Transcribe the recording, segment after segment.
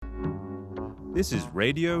This is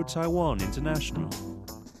Radio Taiwan International.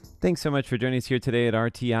 Thanks so much for joining us here today at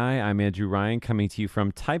RTI. I'm Andrew Ryan, coming to you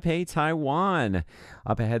from Taipei, Taiwan.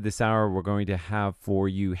 Up ahead this hour, we're going to have for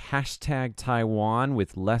you Hashtag Taiwan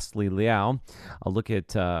with Leslie Liao. I'll look at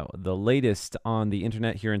the latest on the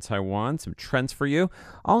internet here in Taiwan, some trends for you.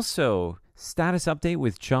 Also, status update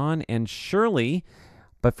with John and Shirley.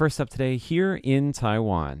 But first up today, here in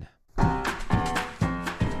Taiwan.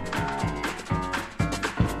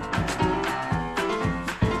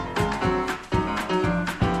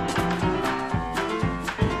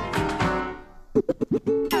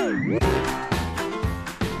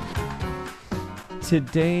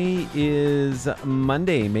 Today is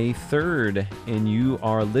Monday, May 3rd, and you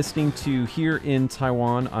are listening to Here in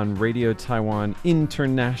Taiwan on Radio Taiwan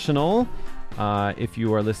International. If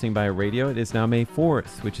you are listening by radio, it is now May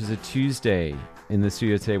 4th, which is a Tuesday. In the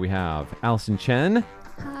studio today, we have Allison Chen.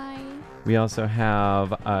 Hi. We also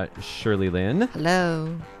have Shirley Lin.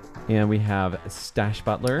 Hello. And we have Stash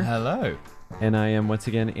Butler. Hello. And I am, once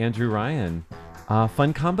again, Andrew Ryan.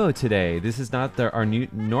 Fun combo today. This is not our new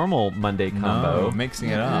normal Monday combo. No, mixing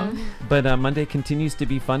it up. But Monday continues to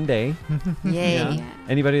be fun day. Yay. Yeah.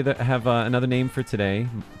 Anybody that have another name for today?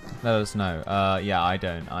 Let us know. Yeah, I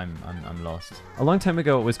don't. I'm lost. A long time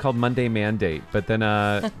ago, it was called Monday Mandate, but then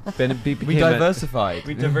it became We diversified.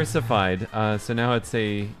 We diversified. So now it's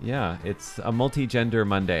a multi-gender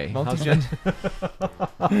Monday. Multi-gender.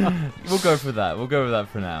 We'll go for that. We'll go with that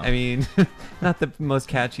for now. I mean, not the most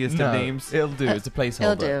catchiest of names. It'll do. It's a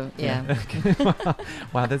placeholder. It'll do, yeah.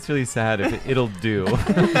 Wow, that's really sad. If it'll do.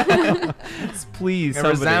 Please, a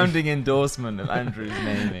resounding endorsement of Andrew's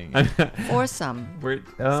naming. Foursome.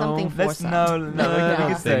 Something foursome. We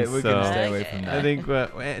can stay away from that. I think.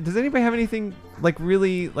 Does anybody have anything like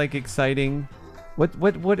really like exciting? What?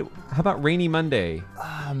 How about Rainy Monday?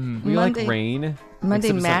 We like rain.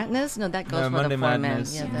 Monday Madness? No, that goes for Monday the four men.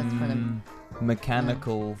 Madness. Yeah, that's for them.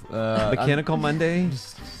 Mechanical. Mechanical Monday.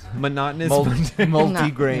 Monotonous Monday.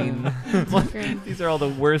 Multi-grain. These are all the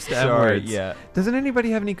worst M Sorry, words. yeah. Doesn't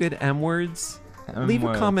anybody have any good M words? Leave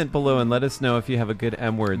a comment below and let us know if you have a good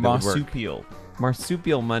M word that would work. Marsupial.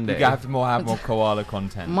 Marsupial Monday. You have to have more koala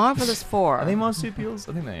content. Marvelous Four. Are they marsupials?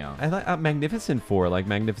 I think they are. I like Magnificent Four, like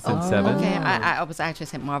Magnificent Seven. Okay, I was actually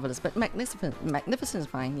saying marvelous, but magnificent is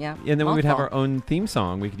fine. Yeah. And then we would have Mouthful. our own theme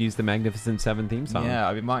song. We could use the Magnificent Seven theme song.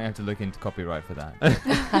 Yeah, we might have to look into copyright for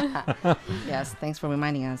that. Yes, thanks for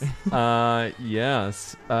reminding us.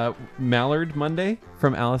 Yes. Mallard Monday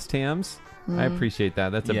from Alice Tams. I appreciate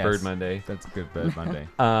that. That's a bird Monday. That's a good bird Monday.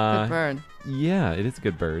 Good bird. Yeah, it is a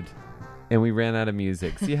good bird. And we ran out of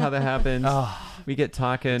music. See how that happens? We get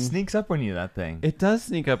talking. Sneaks up on you, that thing. It does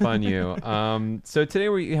sneak up on you. So today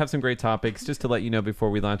we have some great topics. Just to let you know before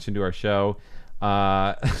we launch into our show,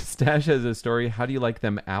 Stash has a story. How do you like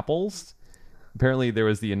them apples? Apparently there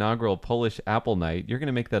was the inaugural Polish Apple Night. You're going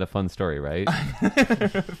to make that a fun story, right?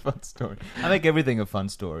 Fun story. I make everything a fun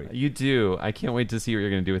story. You do. I can't wait to see what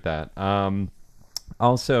you're going to do with that.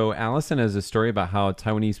 Also, Allison has a story about how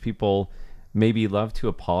Taiwanese people maybe love to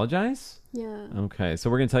apologize. Yeah. Okay, so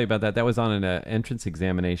we're going to tell you about that. That was on an entrance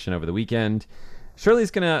examination over the weekend. Shirley's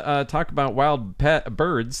going to talk about wild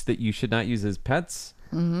birds that you should not use as pets.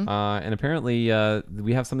 Mm-hmm. And apparently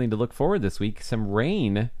we have something to look forward this week, some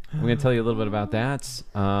rain. I'm going to tell you a little bit about that.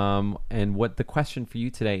 And what the question for you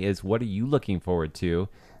today is, what are you looking forward to?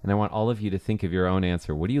 And I want all of you to think of your own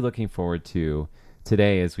answer. What are you looking forward to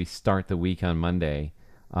today as we start the week on Monday?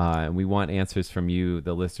 And we want answers from you,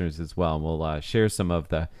 the listeners, as well. And we'll share some of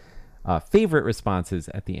the favorite responses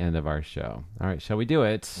at the end of our show. All right, shall we do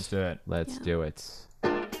it? Let's do it. Let's do it.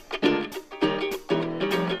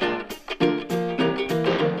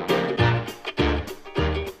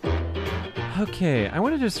 Okay, I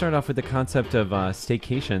wanted to start off with the concept of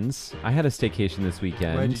staycations. I had a staycation this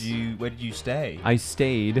weekend. Where did you stay? I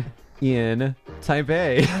stayed in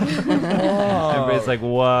Taipei. Everybody's like,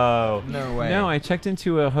 whoa. No way. No, I checked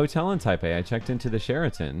into a hotel in Taipei. I checked into the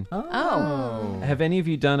Sheraton. Oh. Have any of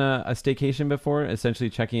you done a staycation before? Essentially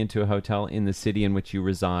checking into a hotel in the city in which you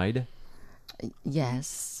reside?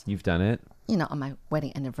 Yes. You've done it? You know, on my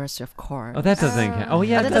wedding anniversary, of course. Oh, that doesn't count. Oh,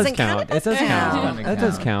 yeah, That that does doesn't count. count? It does count. That That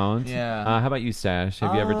does count. Yeah. How about you, Stash?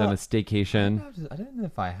 Have you ever done a staycation? I don't know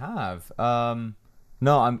if I have.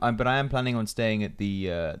 No, but I am planning on staying at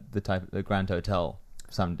the Grand Hotel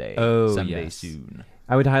someday. Oh, someday yes. soon.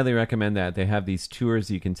 I would highly recommend that. They have these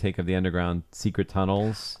tours you can take of the underground secret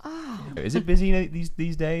tunnels. Is it busy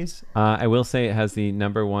these days? I will say it has the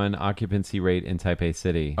 #1 occupancy rate in Taipei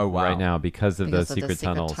City right now because of Because the of secret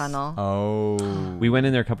tunnels. tunnel. Oh. We went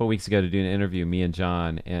in there a couple of weeks ago to do an interview, me and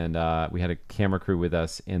John, and we had a camera crew with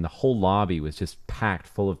us, and the whole lobby was just packed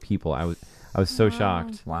full of people. I was so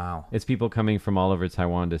shocked. Wow. It's people coming from all over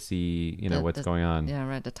Taiwan to see, what's going on. Yeah,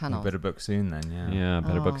 right. The tunnel. Better book soon then, yeah. Yeah,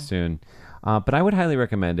 better book soon. But I would highly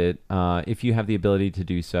recommend it if you have the ability to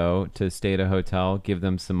do so, to stay at a hotel, give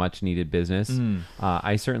them some much needed business.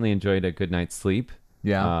 I certainly enjoyed a good night's sleep.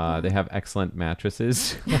 Yeah. They have excellent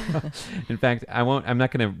mattresses. In fact, I'm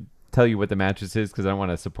not going to tell you what the mattress is because I don't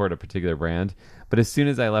want to support a particular brand. But as soon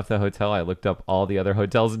as I left the hotel, I looked up all the other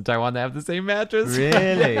hotels in Taiwan that have the same mattress.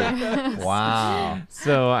 Really? Wow.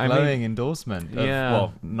 So I Glowing endorsement. Yeah.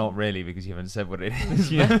 Well, not really because you haven't said what it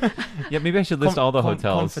is. yeah, maybe I should list all the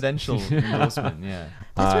hotels. Confidential endorsement, yeah.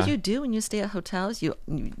 That's what you do when you stay at hotels. You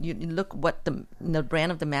look what the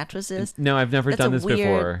brand of the mattress is. No, I've never That's done a this weird-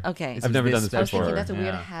 before. Okay. I've never done this this I was before. thinking that's a weird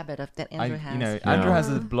Yeah. habit that Andrew has. Andrew No. has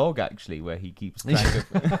a blog actually where he keeps track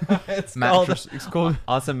of mattress. It's called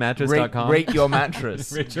AwesomeMattress.com. Rate Your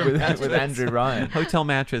Mattress Rate Your with Mattress. Andrew Ryan. Hotel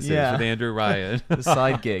mattresses Yeah. with Andrew Ryan. The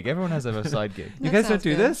side gig. Everyone has a side gig. You That guys don't sounds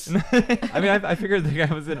do good. this? I mean, I figured the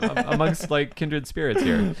guy was amongst like kindred spirits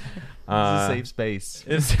here. It's a safe space.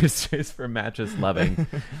 It's for mattress loving.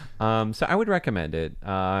 So I would recommend it.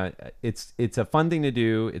 It's a fun thing to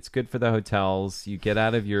do. It's good for the hotels. You get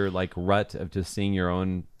out of your like rut of just seeing your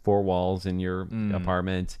own four walls in your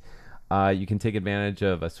apartment. You can take advantage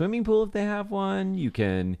of a swimming pool if they have one. You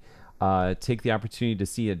can take the opportunity to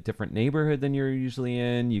see a different neighborhood than you're usually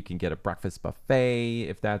in. You can get a breakfast buffet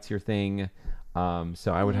if that's your thing.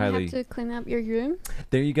 So I would You highly. have to clean up your room.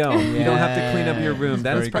 There you go. You don't have to clean up your room.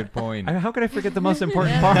 That Very is good point. How could I forget the most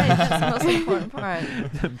important Yeah, part? right, that's the most important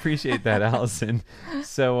part. Appreciate that, Allison.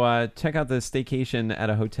 So check out the staycation at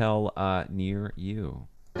a hotel near you.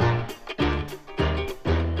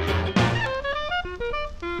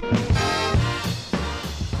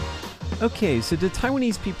 Okay, so do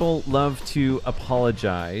Taiwanese people love to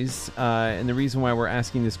apologize? And the reason why we're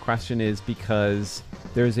asking this question is because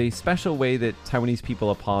there's a special way that Taiwanese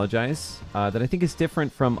people apologize that I think is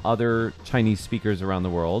different from other Chinese speakers around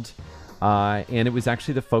the world. And it was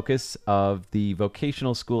actually the focus of the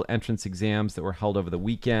vocational school entrance exams that were held over the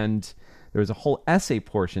weekend. There was a whole essay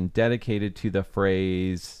portion dedicated to the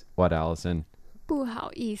phrase, what, Allison? 不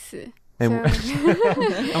好意思. And So-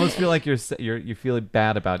 I almost feel like you're feeling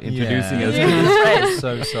bad about introducing us. I'm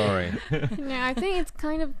so sorry. no, I think it's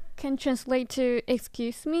kind of can translate to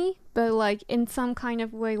excuse me, but like in some kind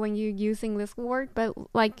of way when you're using this word, but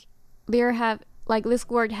like this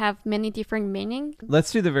word have many different meaning.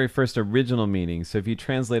 Let's do the very first original meaning. So if you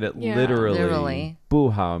translate it Yeah. literally,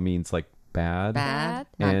 不好 means like bad. Bad,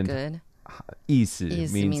 not And good. 意思 意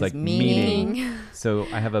思means means like meaning. meaning. So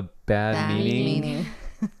I have a bad, Bad meaning. meaning.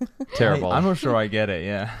 Terrible. I'm not sure I get it,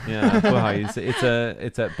 yeah. Yeah, 不好意思.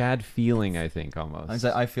 It's a bad feeling, I think, almost.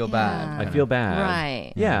 I feel bad. I feel bad.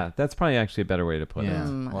 Right. Yeah, that's probably actually a better way to put Yeah. it.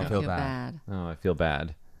 Mm, Well, I feel bad. Oh, I feel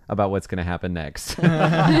bad about what's going to happen next.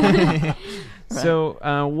 So,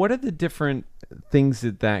 what are the different things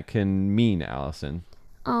that can mean, Allison?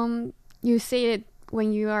 You say it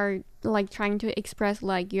when you are like trying to express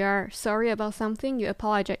like you are sorry about something, you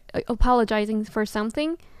apologizing for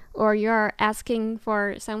something, or you are asking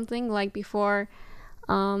for something like before,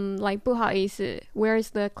 like 不好意思, where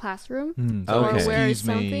is the classroom? So Okay. Or where is excuse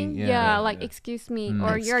me, something? yeah. Like excuse me,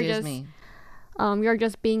 or Excuse me. you're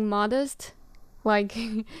just being modest. Like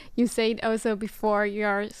you say it also before you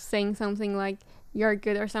are saying something like you're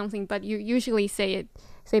good or something, but you usually say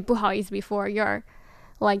不好意思 before you're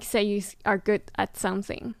like say you are good at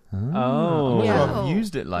something. Oh. I'm not sure Oh, I've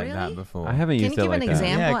used it like really? that before. I haven't Can used you it give like an that.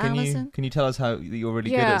 example? Yeah, Allison? can you tell us how you're really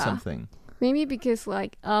good Yeah. at something? Maybe because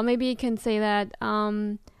like maybe you can say that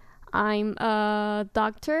I'm a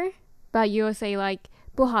doctor, but you'll say like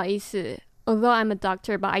不好意思, although I'm a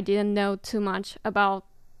doctor, but I didn't know too much about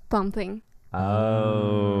something.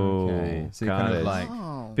 Oh, Okay. So you're got kind of it. like, Oh.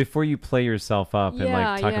 Before you play yourself up and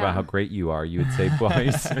Yeah, like talk yeah. about how great you are, you would say,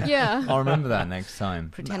 "Boys, Yeah. I'll remember that next time.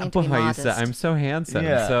 Pretending to be modest. I'm so handsome."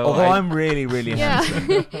 Yeah. So Although I'm really, really Yeah.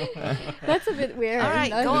 handsome. That's a bit weird. All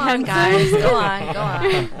right, Not go on, handsome. guys. Go on, go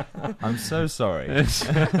on. I'm so sorry.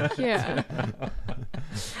 Yeah.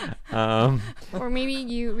 Or maybe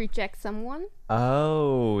you reject someone.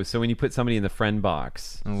 Oh, so when you put somebody in the friend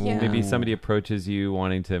box, Yeah. maybe somebody approaches you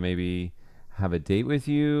wanting to maybe have a date with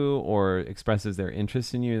you or expresses their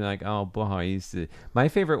interest in you, like, oh, 不好意思. My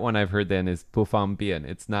favorite one I've heard then is 不方便.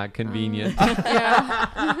 It's not convenient.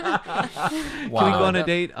 Yeah. Can we go on a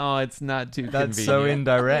date? Oh, it's not too That's convenient. so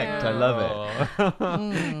indirect. Yeah. I love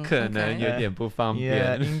it. 可能有点不方便.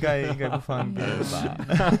 Yeah, 应该不方便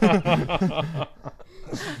吧。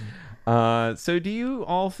So do you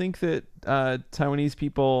all think that Taiwanese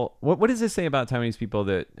people, what does this say about Taiwanese people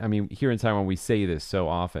that, I mean, here in Taiwan we say this so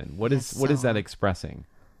often. What is that expressing?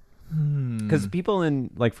 Because people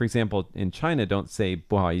in, like, for example, in China don't say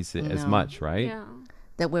不好意思 as No. much, right? Yeah.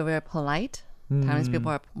 That we're very polite. Taiwanese people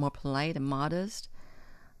are more polite and modest.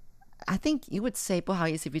 I think you would say 不好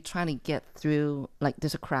意思 if you're trying to get through, like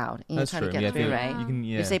there's a crowd and you're That's trying true. to get Yeah, through, you- right? You can,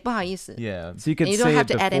 yeah. You say 不好意思. yeah. So you can And you say don't have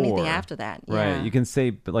it to add anything before. after that. Right. Yeah. You can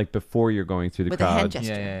say, like, before you're going through the With a crowd. hand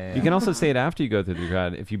gesture. Yeah. You can also say it after you go through the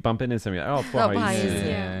crowd. If you bump into somebody, oh, 不好意思. 不好意思.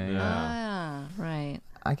 Yeah. Ah, right.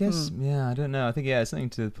 I guess, yeah, I don't know. I think, yeah, it's something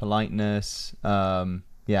to politeness,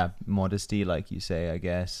 modesty, like you say, I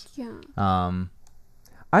guess. Yeah.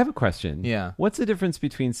 I have a question. Yeah. What's the difference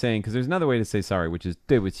between saying, because there's another way to say sorry, which is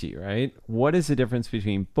对不起, right? What is the difference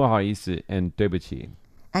between 不好意思 and 对不起?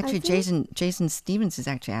 Actually, I think- Jason Stevens is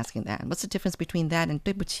actually asking that. What's the difference between that and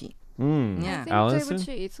对不起? Yeah. I think Allison? 对不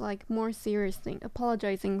起 it's like more serious thing.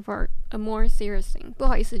 Apologizing for a more serious thing. 不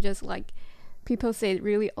好意思 just like people say it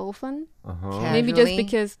really often. Maybe just Casually.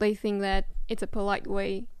 because they think that it's a polite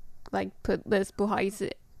way, like put this 不好意思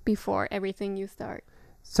before everything you start.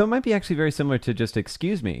 So it might be actually very similar to just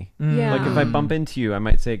excuse me. Yeah. Like if I bump into you, I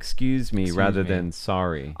might say excuse me Excuse rather me. than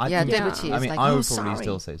sorry. I Yeah, think- 对不起 I is mean, like, I oh, would probably sorry.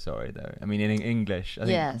 still say sorry though. I mean, in English, I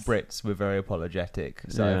think Yes. Brits we're very apologetic.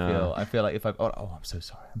 So Yeah. I feel like if I'm so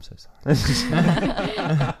sorry. I'm so sorry.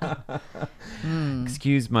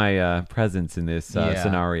 Excuse my presence in this Yeah.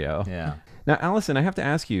 scenario. Yeah. Now, Allison, I have to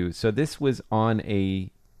ask you, so this was on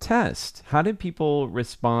a test. How did people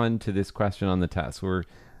respond to this question on the test? Do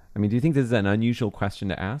you think this is an unusual question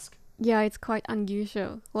to ask? Yeah, it's quite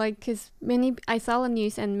unusual. Like, cause I saw the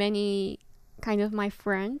news and many kind of my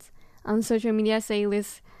friends on social media say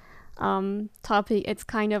this topic, it's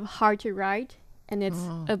kind of hard to write and it's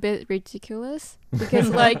a bit ridiculous because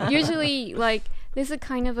like usually like this is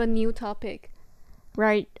kind of a new topic,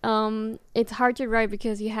 right? It's hard to write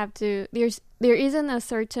because you have to, there isn't a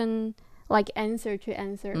certain like answer to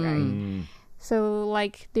answer, right? So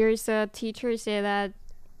like there's a teacher say that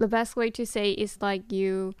the best way to say is like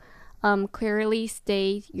you clearly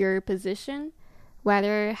state your position,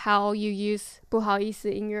 whether how you use 不好意思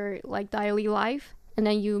in your like daily life, and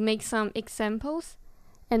then you make some examples,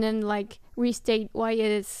 and then like restate why it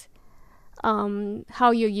is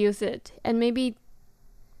how you use it, and maybe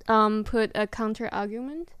put a counter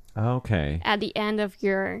argument Okay. at the end of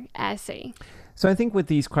your essay. So I think with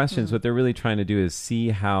these questions, what they're really trying to do is see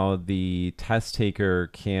how the test taker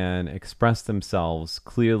can express themselves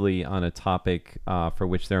clearly on a topic for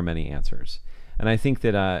which there are many answers. And I think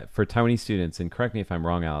that for Taiwanese students, and correct me if I'm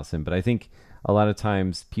wrong, Allison, but I think a lot of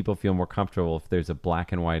times people feel more comfortable if there's a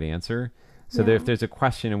black and white answer. So that if there's a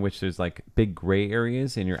question in which there's like big gray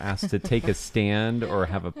areas and you're asked to take a stand or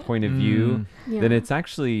have a point of view, then it's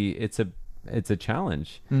a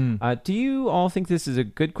challenge. Do you all think this is a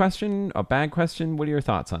good question, a bad question? What are your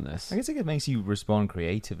thoughts on this? I guess it makes you respond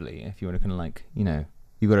creatively if you want to kind of like,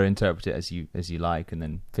 you got to interpret it as you like and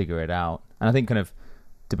then figure it out. And I think kind of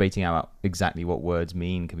debating out exactly what words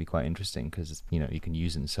mean can be quite interesting because you can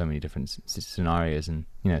use it in so many different scenarios and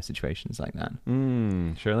situations like that.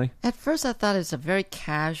 Shirley? At first, I thought it was a very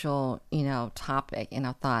casual, topic, and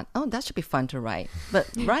I thought, oh, that should be fun to write. But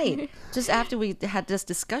just after we had this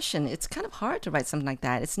discussion, it's kind of hard to write something like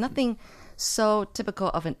that. It's nothing so typical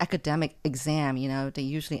of an academic exam. They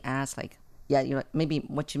usually ask like, maybe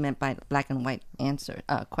what you meant by black and white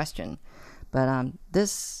question, but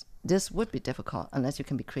this would be difficult unless you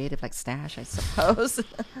can be creative like Stash, I suppose.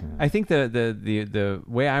 I think the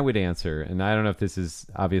way I would answer, and I don't know if this is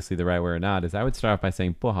obviously the right way or not, is I would start off by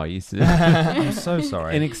saying 不好意思 I'm so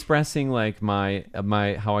sorry. and expressing like my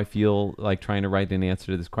how I feel like trying to write an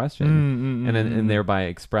answer to this question, and thereby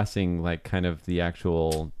expressing like kind of the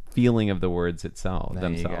actual feeling of the words themselves.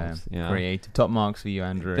 There you go. Yeah. Creative. Top marks for you,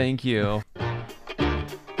 Andrew. Thank you.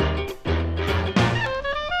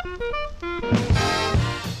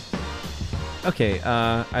 Okay,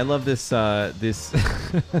 I love this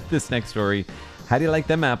this next story. How do you like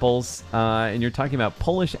them apples? And you're talking about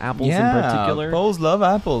Polish apples in particular. Poles love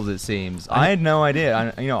apples, it seems. I had no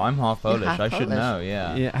idea. I'm half Polish. half I should Polish. know,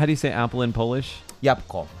 yeah. Yeah, how do you say apple in Polish?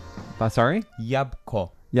 Jabłko. Sorry?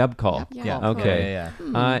 Jabłko. Jabłko. Yeah. Okay.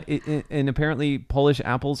 Yeah. And apparently Polish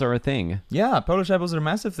apples are a thing. Yeah, Polish apples are a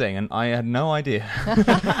massive thing, and I had no idea.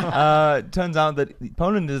 Turns out that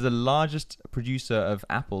Poland is the largest producer of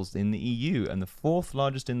apples in the EU and the fourth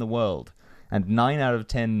largest in the world. And 9 out of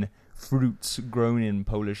 10 fruits grown in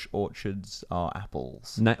Polish orchards are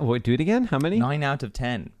apples. Wait, do it again? How many? 9 out of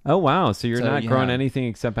 10. Oh, wow. So you're So, not growing yeah. anything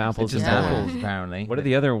except apples It's in just Poland. apples, apparently. What are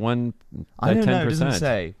the other 10%? I don't know. It doesn't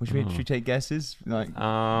say. Should we take guesses? Like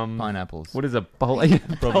Um, pineapples. What is a Polish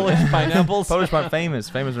pineapples? Polish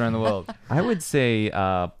famous around the world. I would say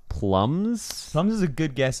plums. Plums is a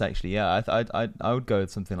good guess, actually. Yeah, I would go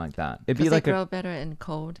with something like that. It'd Because be they like grow better in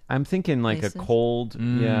cold. I'm thinking like places. a cold.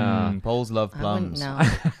 Yeah. Poles love I wouldn't plums. know.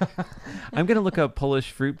 I'm gonna look up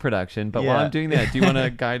Polish fruit production, but while Yeah. I'm doing that, do you want to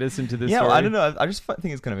guide us into this? Yeah, story? well, I don't know. I just think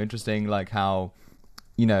it's kind of interesting, like how,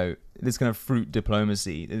 you know, this kind of fruit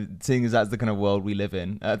diplomacy, seeing as that's the kind of world we live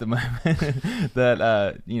in at the moment.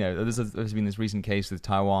 That you know, there's been this recent case with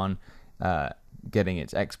Taiwan getting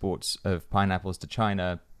its exports of pineapples to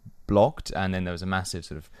China blocked, and then there was a massive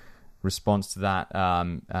sort of response to that,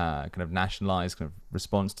 kind of nationalized kind of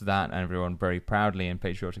response to that, and everyone very proudly and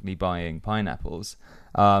patriotically buying pineapples.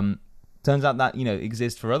 Turns out that, you know,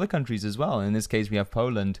 exists for other countries as well. In this case, we have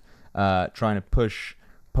Poland trying to push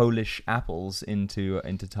Polish apples into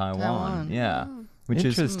Taiwan. Yeah. Which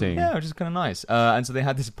Interesting. which is kind of nice. And so they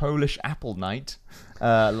had this Polish apple night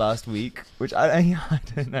last week, which I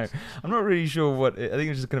don't know. I'm not really sure what. I think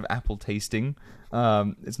it's just kind of apple tasting.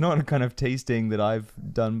 It's not a kind of tasting that I've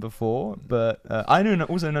done before, but I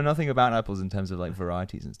also know nothing about apples in terms of like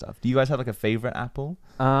varieties and stuff. Do you guys have like a favorite apple?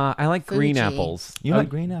 I like green Fuji. apples. You like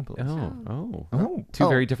green apples? Oh. Two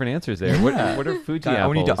very different answers there. Yeah. What are Fuji I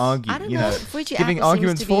apples? need to argue. I don't you know. know, Fuji giving apple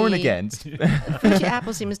arguments seems to for and be- against. Fuji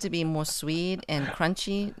apple seems to be more sweet and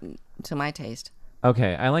crunchy to my taste.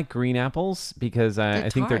 Okay, I like green apples because I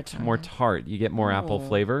think they're tart, more aren't they? tart. You get more apple Oh.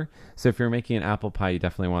 flavor. So if you're making an apple pie, you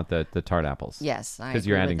definitely want the tart apples. Yes, I Because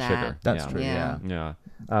you're agree adding with sugar. that. That's Yeah. true. Yeah. Yeah.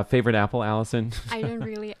 Yeah. Favorite apple, Allison? I don't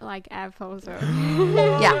really like apples. So.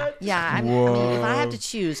 Yeah. I mean, if I have to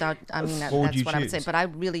choose, What would that's you what I would say. choose? But I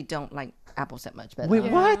really don't like apples that much. But Wait,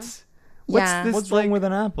 Yeah. what? Yeah. This What's like? wrong with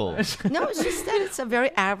an apple? no, it's just that it's a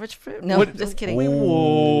very average fruit. No, What- just kidding.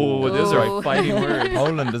 Whoa, those are Ooh. fighting words.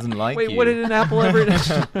 Poland doesn't like Wait, you. what did an apple ever?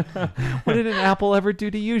 What did an apple ever do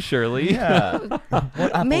to you, Shirley? Yeah. What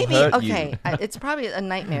apple Maybe hurt you? okay. It's probably a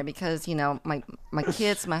nightmare because my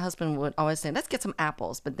kids, my husband would always say, "Let's get some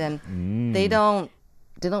apples," but then they don't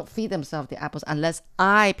feed themselves the apples unless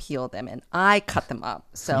I peel them and I cut them up.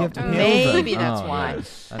 So You have to peel maybe them. that's Oh, why yeah.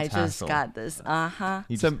 That's I just hassle. got this.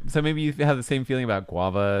 You So, just- so maybe you have the same feeling about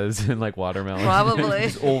guavas and like watermelons.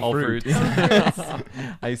 Probably. all fruit. fruits.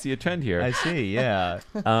 I see a trend here. I see. Yeah.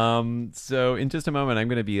 So in just a moment, I'm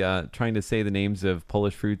going to be trying to say the names of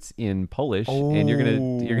Polish fruits in Polish, and you're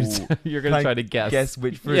Can gonna I try to guess.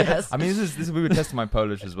 which fruit. Yes. I mean, this is we were testing my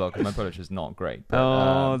Polish as well because my Polish is not great. But,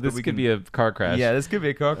 Oh, but this we could can- be a car crash. Yeah, this could be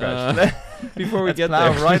a car crash. Before we Let's get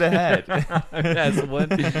plow there, right ahead. yes,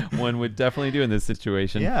 one would definitely do in this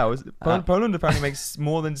situation. Yeah, Poland apparently makes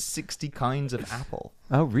more than 60 kinds of apple.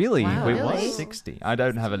 Oh, really? Wow, Wait, really? what? 60. I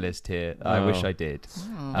don't have a list here. I Oh. wish I did.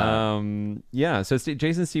 Yeah. So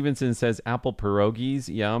Jason Stevenson says apple pierogies.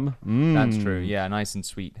 Yum. That's true. Yeah, nice and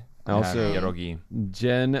sweet. Also- pierogi.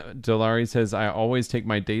 Jen Dolari says, I always take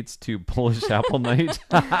my dates to Polish apple night.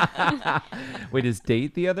 Wait, is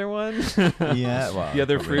date the other one? Yeah, well, The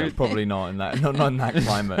other probably fruit? not, probably not in that, not in that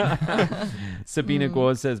climate. Sabina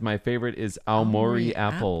Guo says, my favorite is Aomori Aomori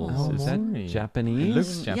apples. apples. Is that Aomori. Japanese? It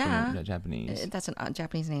looks Yeah. Japanese. That's a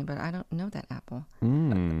Japanese name, but I don't know that apple.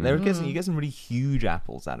 You get some really huge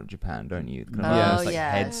apples out of Japan, don't you? Kind of Yes. almost like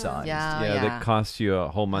yes. head sized. Yeah. Yeah, that costs you a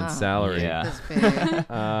whole month's Oh, salary. Yeah. That's big.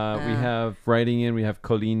 We have writing in, we have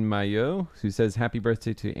Colleen Mayo, who says, happy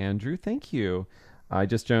birthday to Andrew. Thank you. I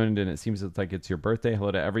just joined and it seems like it's your birthday.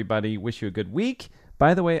 Hello to everybody. Wish you a good week.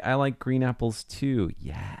 By the way, I like green apples too.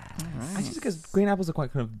 Yeah. Actually, because green apples are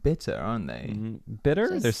quite kind of bitter, aren't they? Bitter?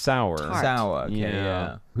 Just They're sour. tart. Sour. Okay,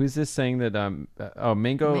 yeah. Who's this saying that mango of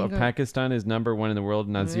Mango. Pakistan is number one in the world?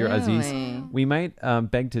 Nazir Really? Aziz. We might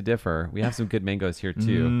beg to differ. We have some good mangoes here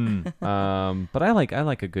too. Mm. But I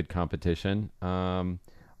like a good competition.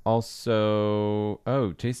 Also,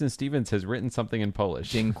 Jason Stevens has written something in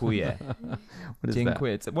Polish. Dziękuję. What is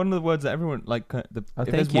Dziękuję. It's one of the words that everyone like. Oh, if thank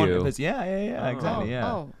there's one, you. if there's, yeah, exactly.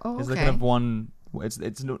 Yeah. Oh, It's okay. like kind of one.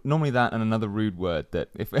 It's normally that and another rude word that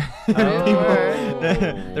if there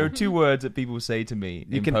are two words that people say to me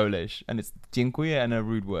in Polish, and it's dziękuję and a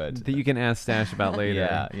rude word that you can ask Stash about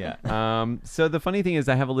later? Yeah. So the funny thing is,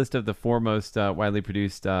 I have a list of the four most widely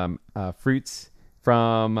produced fruits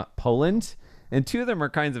from Poland. And 2 of them are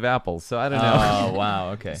kinds of apples, so I don't know. Oh,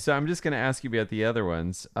 wow. Okay. So I'm just going to ask you about the other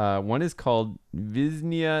ones. One is called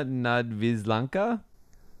Viznia nadvizlanka.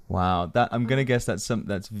 Wow. That I'm gonna guess that's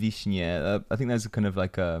vishnia. I think that's kind of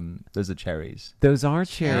like those are cherries. Those are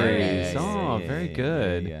cherries. Cherries. Very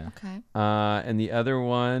good. Yeah. Okay. And the other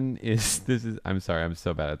one is I'm sorry, I'm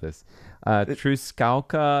so bad at this.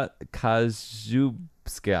 Truskauka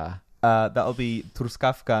kazubska. That'll be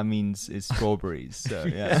truskawka means is strawberries. So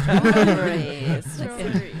yeah.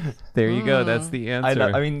 Strawberries. There you go. That's the answer.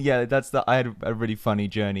 I mean, yeah, I had a really funny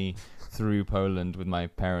journey through Poland with my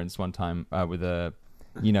parents one time with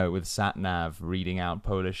with sat nav reading out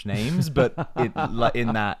Polish names, but in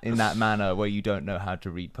that manner where you don't know how to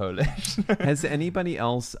read Polish. Has anybody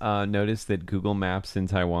else noticed that Google Maps in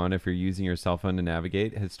Taiwan, if you're using your cell phone to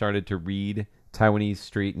navigate, has started to read Taiwanese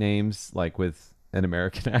street names like with an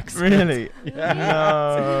American accent? Really?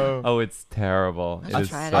 No. Oh, it's terrible. It I'll is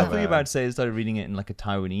try it so I out. thought you were bad. about to say it started reading it in like a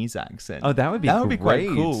Taiwanese accent. Oh, that would be quite great.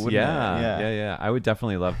 cool, wouldn't it? Yeah. I would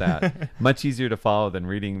definitely love that. Much easier to follow than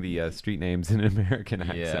reading the street names in an American Yeah.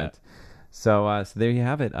 accent. So there you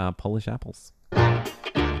have it. Polish apples.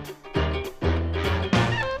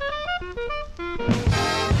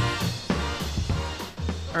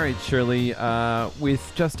 All right, Shirley,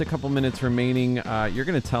 with just a couple minutes remaining, you're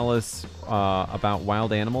going to tell us about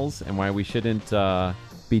wild animals and why we shouldn't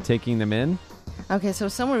be taking them in. Okay, so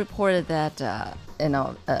someone reported that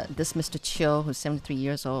this Mr. Chiu, who's 73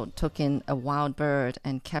 years old, took in a wild bird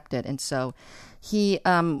and kept it, and so he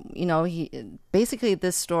basically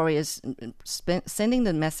this story is sending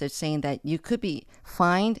the message saying that you could be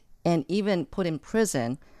fined and even put in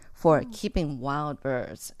prison for keeping wild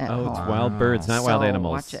birds at home. It's wild birds, not wild So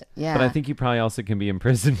animals. watch it. Yeah. But I think you probably also can be in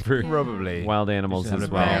prison for Probably. wild animals You should as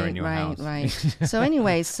have a well. bear in your right, house. right. So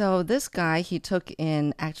anyway, so this guy, he took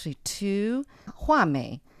in actually 2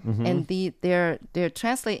 huamei. Mm-hmm. And they're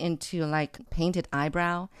translated into like painted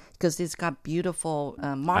eyebrow because it's got beautiful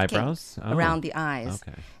marking Eyebrows? Oh, around the eyes.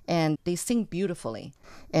 okay. And they sing beautifully.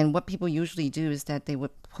 And what people usually do is that they would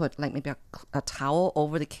put like maybe a towel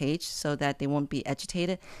over the cage so that they won't be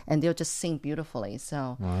agitated, and they'll just sing beautifully.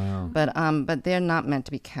 So, but they're not meant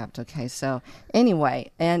to be kept. Okay. So anyway,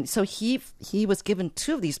 and so he was given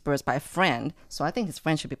 2 of these birds by a friend. So I think his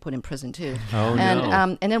friend should be put in prison too. Oh, and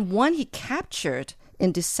no. and then one he captured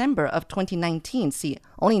in December of 2019. See,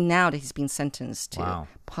 only now that he's been sentenced to Wow.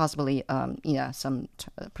 possibly, some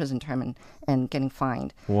prison term and getting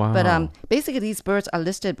fined. Wow. But basically, these birds are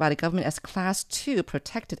listed by the government as Class 2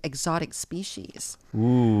 protected exotic species.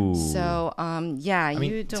 Ooh. So, I mean,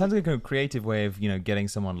 you it don't. sounds like a creative way of getting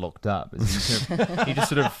someone locked up. You just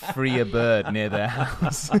sort of free a bird near their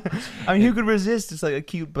house. I mean, who could resist? It's like a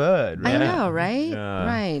cute bird. I Right? know, right? Yeah.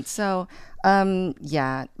 Right. So,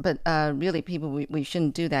 but really, people, we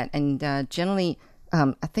shouldn't do that. And generally,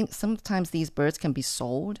 I think sometimes these birds can be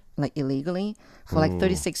sold like illegally for like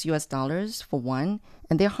 $36 for one,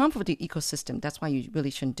 and they're harmful to the ecosystem. That's why you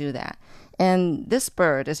really shouldn't do that. And this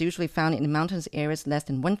bird is usually found in mountainous areas less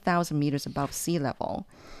than 1,000 meters above sea level.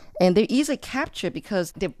 And they're easily captured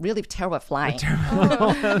because they're really terrible at flying.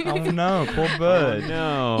 Oh no, poor bird.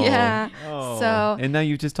 No. Yeah. Oh. So- And now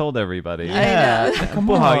you've just told everybody. Yeah, come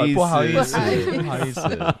on, 不好意思，不不好意思。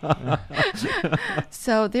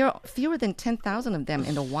 So there are fewer than 10,000 of them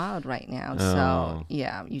in the wild right now. Oh. So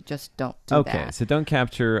yeah, you just don't do Okay, that. so don't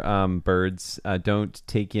capture birds. Don't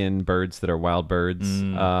take in birds that are wild birds.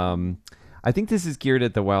 I think this is geared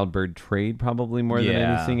at the wild bird trade probably more than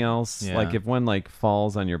Yeah. anything else. Yeah. Like if one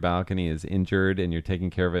falls on your balcony, is injured, and you're taking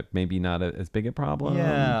care of it, maybe not as big a problem.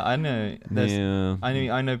 Yeah, I know. Yeah.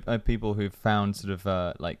 I know people who've found sort of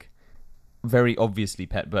like very obviously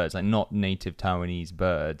pet birds, like not native Taiwanese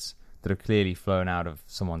birds that are clearly flown out of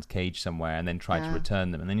someone's cage somewhere and then tried to Yeah. return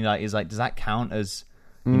them. And then you're like, does that count as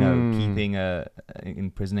keeping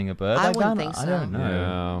imprisoning a bird? I like wouldn't that? think I so. don't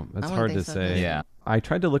know. Yeah, that's I hard to wouldn't think so. say. Yeah. I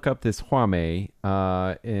tried to look up this huamei,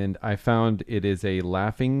 and I found it is a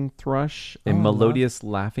laughing thrush, a melodious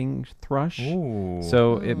laughing thrush. Ooh.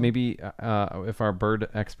 So it may be if our bird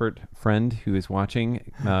expert friend who is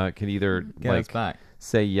watching could either Get us back.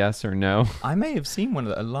 say yes or no. I may have seen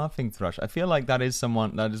a laughing thrush. I feel like that is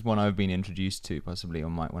one I've been introduced to possibly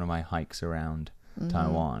on one of my hikes around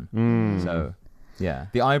Taiwan. So yeah,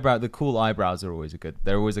 the cool eyebrows are always a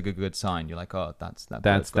good sign. You're like, oh, that's that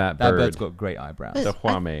That's bird's got, that bird. bird's got great eyebrows. The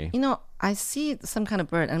huamei. I see some kind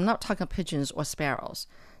of bird, and I'm not talking pigeons or sparrows.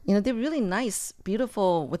 You know, they're really nice,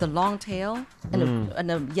 beautiful, with a long tail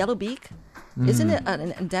and a yellow beak. Isn't it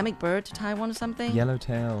an endemic bird to Taiwan or something?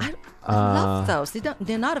 Yellowtail. I love those.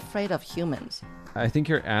 They're not afraid of humans. I think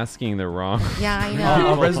you're asking the wrong. Yeah, I know.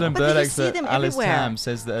 Our resident But bird you see expert, them Alice everywhere. Tam,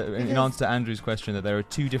 says that in answer to Andrew's question that there are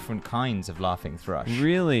 2 different kinds of laughing thrush.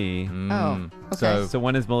 Really? Oh, okay. So So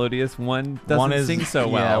one is melodious, one doesn't one is sing so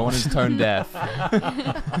Yeah, well. one is tone deaf.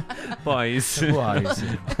 Boys. Boys.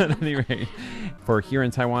 At any rate, for Here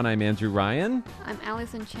in Taiwan, I'm Andrew Ryan. I'm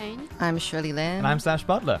Alison Chang. I'm Shirley Lin. And I'm Sash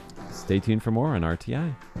Butler. Stay tuned for more on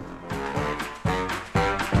RTI.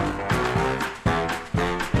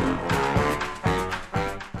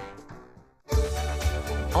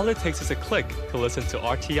 All it takes is a click to listen to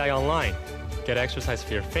RTI online. Get exercise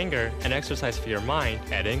for your finger and exercise for your mind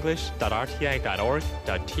at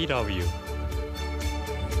english.rti.org.tw.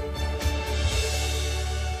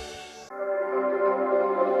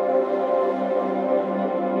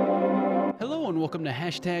 Hello and welcome to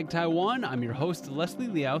Hashtag Taiwan. I'm your host, Leslie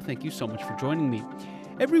Liao. Thank you so much for joining me.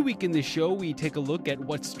 Every week in this show, we take a look at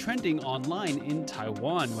what's trending online in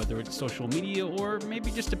Taiwan, whether it's social media or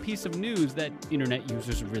maybe just a piece of news that internet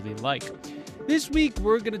users really like. This week,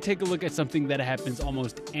 we're going to take a look at something that happens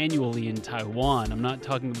almost annually in Taiwan. I'm not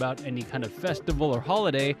talking about any kind of festival or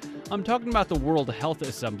holiday. I'm talking about the World Health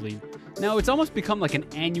Assembly. Now, it's almost become like an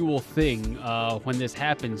annual thing when this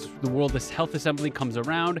happens. The World Health Assembly comes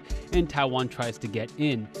around and Taiwan tries to get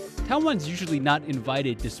in. Taiwan's usually not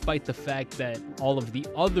invited despite the fact that all of the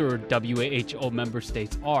other WHO member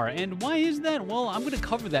states are. And why is that? Well, I'm going to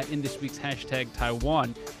cover that in this week's Hashtag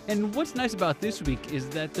Taiwan. And what's nice about this week is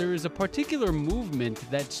that there is a particular movement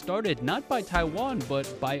that started not by Taiwan,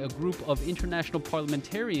 but by a group of international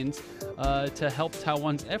parliamentarians to help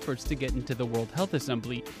Taiwan's efforts to get into the World Health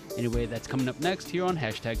Assembly. Anyway, that's coming up next here on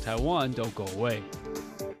Hashtag Taiwan. Don't go away.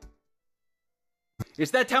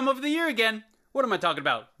 It's that time of the year again. What am I talking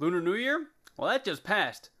about? Lunar New Year? Well, that just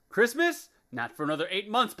passed. Christmas? Not for another 8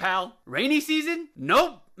 months, pal. Rainy season?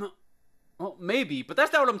 Nope. Well, maybe, but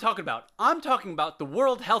that's not what I'm talking about. I'm talking about the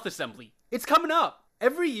World Health Assembly. It's coming up.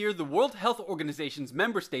 Every year, the World Health Organization's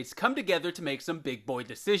member states come together to make some big boy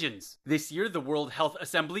decisions. This year, the World Health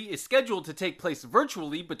Assembly is scheduled to take place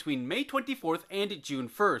virtually between May 24th and June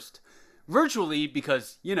 1st. Virtually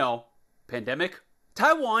because, pandemic.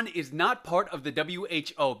 Taiwan is not part of the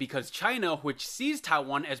WHO because China, which sees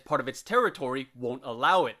Taiwan as part of its territory, won't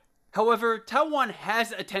allow it. However, Taiwan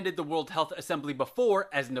has attended the World Health Assembly before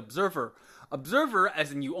as an observer. Observer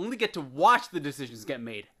as in you only get to watch the decisions get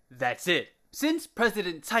made. That's it. Since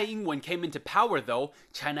President Tsai Ing-wen came into power, though,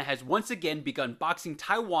 China has once again begun boxing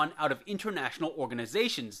Taiwan out of international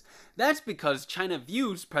organizations. That's because China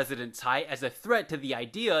views President Tsai as a threat to the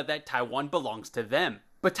idea that Taiwan belongs to them.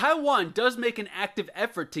 But Taiwan does make an active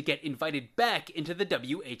effort to get invited back into the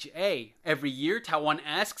WHA. Every year, Taiwan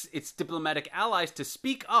asks its diplomatic allies to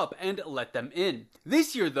speak up and let them in.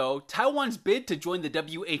 This year, though, Taiwan's bid to join the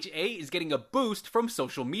WHA is getting a boost from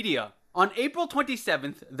social media. On April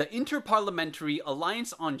 27th, the Interparliamentary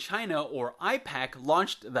Alliance on China, or IPAC,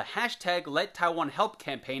 launched the hashtag Let Taiwan Help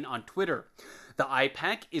campaign on Twitter. The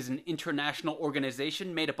IPAC is an international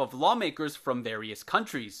organization made up of lawmakers from various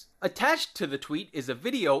countries. Attached to the tweet is a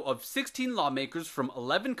video of 16 lawmakers from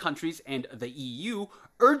 11 countries and the EU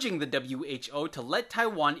urging the WHO to let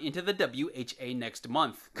Taiwan into the WHA next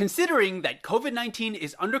month. Considering that COVID-19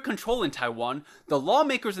 is under control in Taiwan, the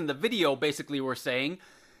lawmakers in the video basically were saying,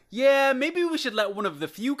 yeah, maybe we should let one of the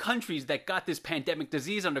few countries that got this pandemic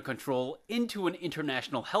disease under control into an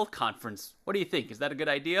international health conference. What do you think? Is that a good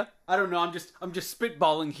idea? I don't know, I'm just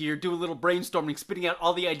spitballing here, doing a little brainstorming, spitting out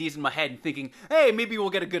all the ideas in my head and thinking, hey, maybe we'll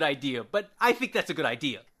get a good idea. But I think that's a good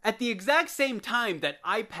idea. At the exact same time that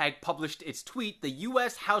IPAC published its tweet, the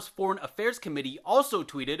US House Foreign Affairs Committee also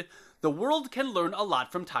tweeted, "The world can learn a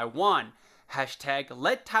lot from Taiwan. Hashtag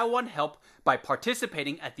Let Taiwan Help by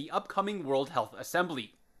participating at the upcoming World Health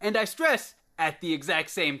Assembly." And I stress, at the exact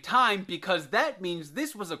same time, because that means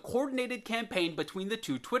this was a coordinated campaign between the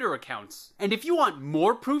two Twitter accounts. And if you want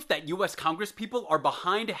more proof that US Congresspeople are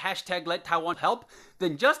behind hashtag Let Taiwan Help,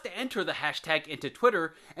 then just enter the hashtag into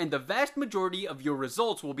Twitter, and the vast majority of your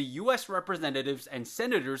results will be US representatives and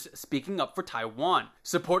senators speaking up for Taiwan.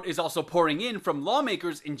 Support is also pouring in from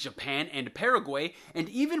lawmakers in Japan and Paraguay, and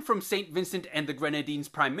even from St. Vincent and the Grenadines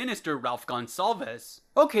Prime Minister Ralph Gonsalves.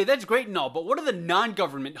 Okay, that's great and all, but what are the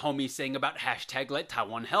non-government homies saying about hashtag Let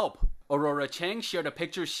Taiwan Help? Aurora Chang shared a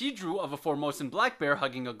picture she drew of a Formosan black bear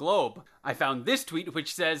hugging a globe. I found this tweet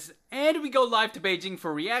which says, "And we go live to Beijing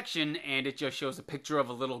for reaction," and it just shows a picture of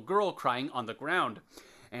a little girl crying on the ground.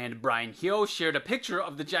 And Brian Hyo shared a picture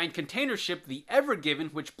of the giant container ship, the Ever Given,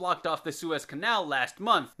 which blocked off the Suez Canal last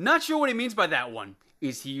month. Not sure what he means by that one.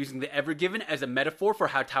 Is he using the Ever Given as a metaphor for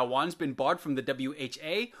how Taiwan's been barred from the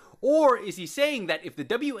WHA? Or is he saying that if the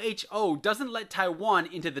WHO doesn't let Taiwan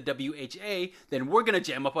into the WHA, then we're gonna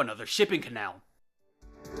jam up another shipping canal?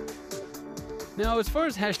 Now, as far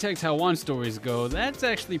as hashtag Taiwan stories go, that's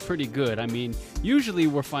actually pretty good. I mean, usually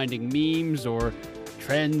we're finding memes or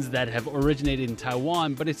trends that have originated in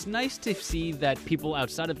Taiwan, but it's nice to see that people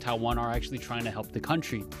outside of Taiwan are actually trying to help the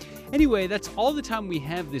country. Anyway, that's all the time we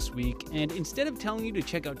have this week, and instead of telling you to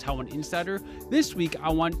check out Taiwan Insider, this week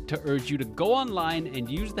I want to urge you to go online and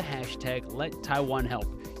use the hashtag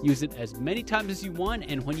 #LetTaiwanHelp. Use it as many times as you want,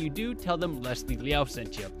 and when you do, tell them Leslie Liao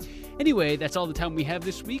sent you. Anyway, that's all the time we have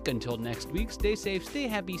this week. Until next week, stay safe, stay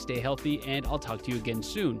happy, stay healthy, and I'll talk to you again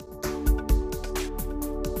soon.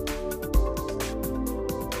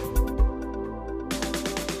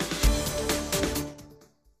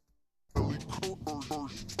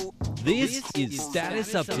 This is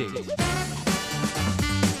Status Update.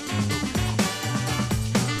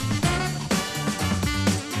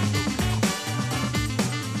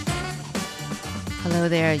 Hello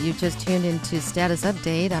there. You just tuned into Status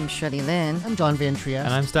Update. I'm Shirley Lin. I'm John Van Trieste.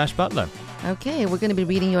 And I'm Stash Butler. Okay, we're going to be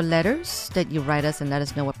reading your letters that you write us and let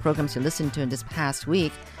us know what programs you listened to in this past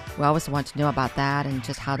week. We always want to know about that and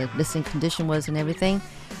just how the listening condition was and everything.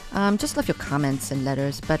 Just love your comments and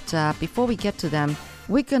letters. But before we get to them,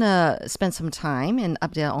 we're going to spend some time and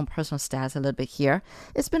update our own personal status a little bit here.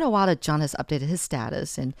 It's been a while that John has updated his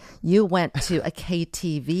status, and you went to a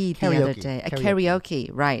KTV the other day. A karaoke,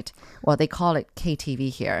 right. Well, they call it KTV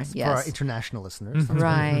here. Yes. For our international listeners.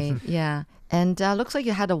 Right, yeah. And looks like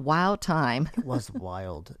you had a wild time. It was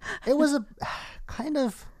wild. It was a kind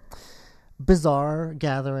of bizarre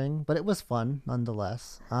gathering, but it was fun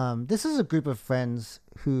nonetheless. This is a group of friends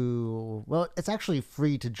who, well, it's actually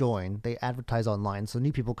free to join. They advertise online, so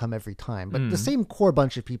new people come every time. But the same core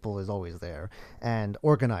bunch of people is always there and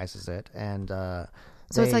organizes it. And so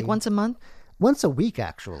it's like once a month? Once a week,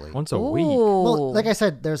 actually. Once a week. Well, like I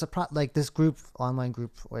said, there's this group, online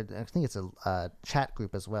group, or I think it's a chat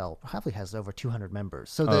group as well. Probably has over 200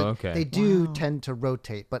 members. So they do tend to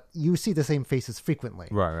rotate, but you see the same faces frequently.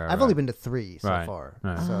 Right. I've only been to 3 so far.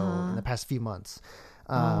 Right. So in the past few months.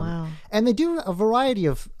 Wow. And they do a variety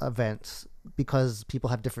of events because people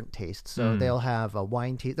have different tastes. So they'll have a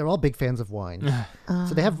wine taste. They're all big fans of wine.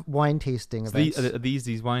 So they have wine tasting events. Are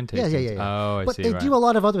these wine tastings? Yeah. Oh, I but see. they do a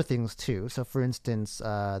lot of other things too. So for instance,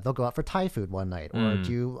 they'll go out for Thai food one night or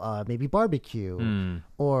do maybe barbecue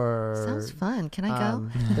or... Sounds fun. Can I go?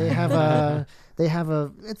 They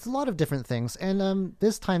have it's a lot of different things. And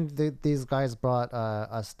this time these guys brought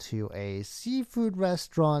us to a seafood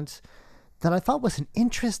restaurant that I thought was an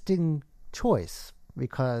interesting choice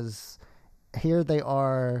because here they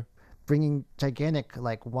are bringing gigantic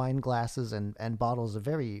like wine glasses and bottles of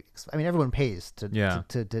everyone pays to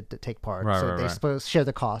take part. They share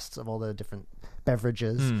the costs of all the different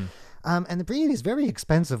beverages. And they're bringing these very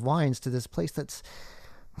expensive wines to this place that's,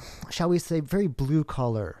 shall we say, very blue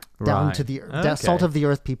collar, down to the salt of the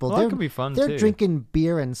earth people. Well, that could be fun They're too. drinking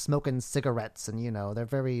beer and smoking cigarettes, and they're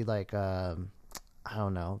very like I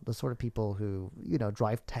don't know, the sort of people who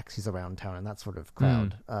drive taxis around town and that sort of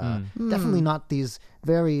crowd. Definitely not these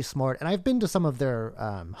very smart. And I've been to some of their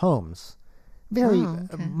homes. Very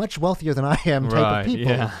much wealthier than I am type of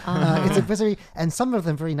people. Yeah. It's a very, and some of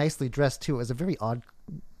them very nicely dressed too. It was a very odd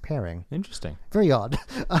pairing. Interesting. Very odd.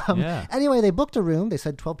 Yeah. Anyway, they booked a room. They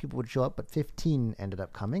said 12 people would show up, but 15 ended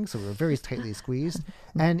up coming, so we were very tightly squeezed.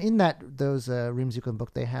 And in those rooms you can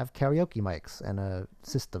book, they have karaoke mics and a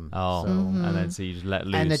system. Oh, and then so you just let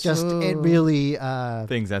loose. And it really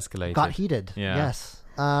things escalated. got heated. Yeah. Yes.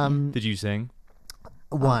 Did you sing?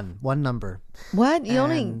 One number. What? You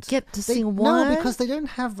only And get to sing one? No, because they didn't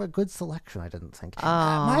have a good selection, I didn't think.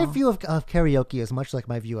 My view of karaoke is much like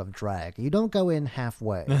my view of drag. You don't go in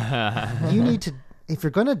halfway. You need to, if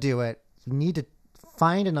you're going to do it, you need to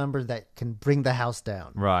find a number that can bring the house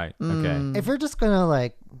down. Right. Okay. If you're just going to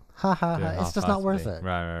like, Do it's just not worth it.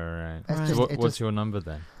 Right. It's So just- what's your number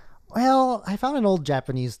then? Well, I found an old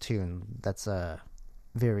Japanese tune that's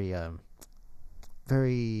very, I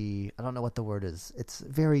don't know what the word is. It's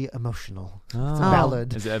very emotional. It's a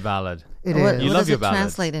ballad. Is it a ballad? It What, is. You what love does your it ballads.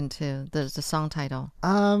 translate into? The song title.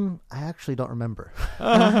 I actually don't remember.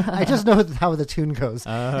 I just know how the tune goes.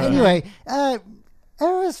 Anyway, it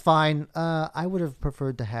was fine. I would have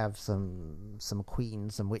preferred to have some Queen,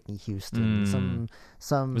 some Whitney Houston, some.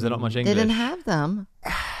 Was there not much They English? didn't have them.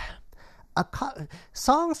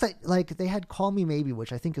 songs that like they had "Call Me Maybe,"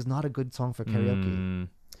 which I think is not a good song for karaoke.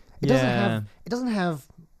 It doesn't have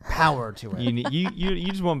power to it. You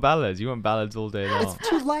just want ballads. You want ballads all day long. It's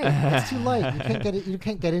too light. It's too light. You can't get it. You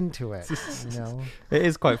can't get into it. You know. It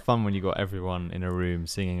is quite fun when you got everyone in a room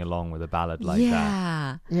singing along with a ballad like that.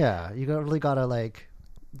 Yeah. Yeah, you really gotta like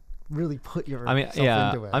really put your. I mean, yeah,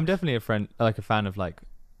 into it. I'm definitely a fan of like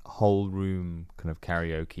whole room kind of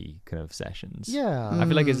karaoke kind of sessions. Yeah. I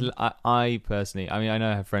feel like it's. I personally, I mean, I know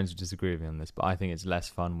I have friends who disagree with me on this, but I think it's less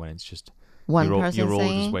fun when it's just. One you're person all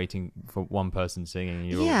singing? just waiting for one person singing, and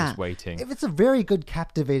you're all Yeah. just waiting. If it's a very good,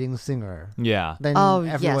 captivating singer, Yeah. then Oh,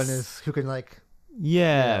 everyone yes. is who can like.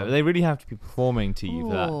 Yeah, Yeah. they really have to be performing to you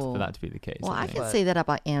Ooh. for that to be the case. Well, I think. can say that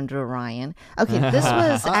about Andrew Ryan. Okay, this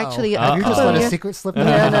was actually Have you couple just let of a years- secret slip?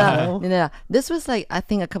 No. This was like I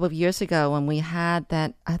think a couple of years ago when we had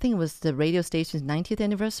that. I think it was the radio station's 90th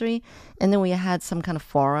anniversary, and then we had some kind of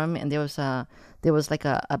forum, and there was like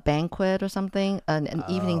a banquet or something, an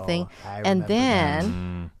evening thing, I and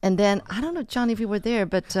remember then I don't know, John, if you were there,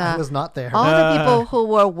 but I was not there. all the people who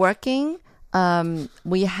were working.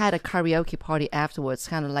 We had a karaoke party afterwards,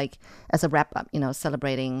 kind of like as a wrap up,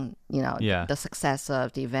 celebrating, Yeah. the success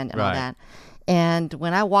of the event and all Right. that. And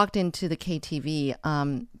when I walked into the KTV,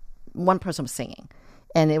 one person was singing.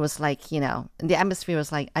 And it was like, the atmosphere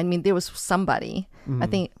was like, I mean, there was somebody, I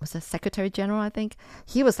think it was the Secretary General, I think.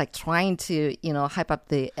 He was like trying to, hype up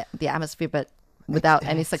the atmosphere, but without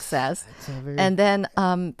any success. And then,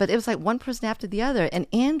 but it was like one person after the other. And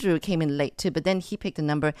Andrew came in late too, but then he picked a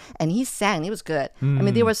number and he sang. It was good. I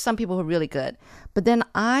mean, there were some people who were really good. But then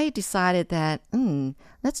I decided that,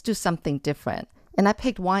 let's do something different. And I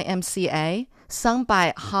picked YMCA, sung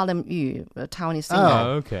by Harlem Yu, a Taiwanese singer. Oh,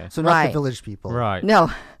 okay. So not Right. the Village People. Right. No.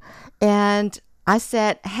 And I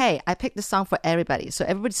said, hey, I picked the song for everybody. So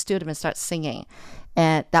everybody stood up and started singing.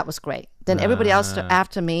 And that was great. Then everybody else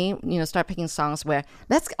after me, start picking songs where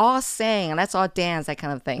let's all sing and let's all dance, that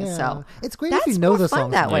kind of thing. Yeah. So it's great that's if you know more the fun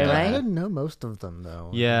songs. that way, Yeah. I right? didn't know most of them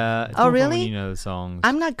though. Yeah. It's Oh, more fun when really? you know the songs.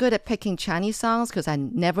 I'm not good at picking Chinese songs because I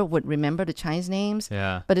never would remember the Chinese names.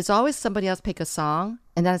 Yeah. But it's always somebody else pick a song.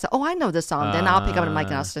 And then I say, oh, I know this song. Then I'll pick up the mic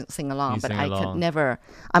and I'll sing along. You But sing I along. could never.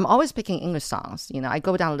 I'm always picking English songs. I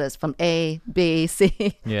go down the list from A, B,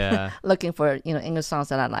 C. Yeah. Looking for, English songs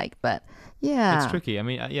that I like. But yeah. It's tricky. I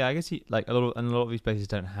mean, yeah, I guess a lot of these places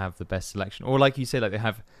don't have the best selection, or like you say, like they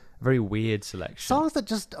have a very weird selection. Songs that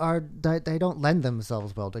just they don't lend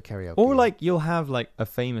themselves well to karaoke. Or like you'll have like a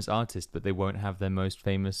famous artist, but they won't have their most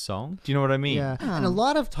famous song. Do you know what I mean? yeah, and a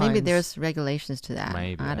lot of times Maybe there's regulations to that.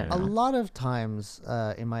 Maybe, I don't I a know. lot of times,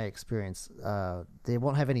 in my experience, they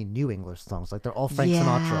won't have any new English songs. Like they're all Frank yeah,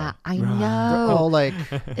 Sinatra. I They're know. all like,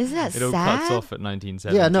 Isn't that It all sad? cuts off at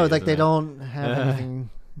 1970. yeah, no, like doesn't they it? don't have anything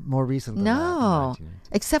more recent than that. No, 1990.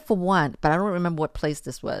 except for one, but I don't remember what place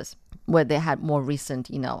this was, where they had more recent,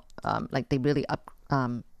 like they really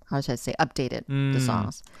how should I say, updated the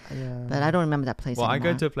songs. Yeah. But I don't remember that place Well, I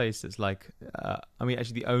anymore. go to a place that's like, I mean,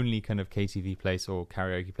 actually, the only kind of KTV place or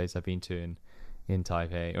karaoke place I've been to in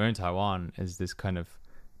Taipei or in Taiwan is this kind of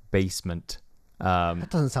basement. That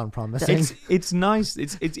doesn't sound promising. It's nice.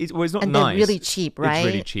 It's well, it's not and nice. they're really cheap, right? It's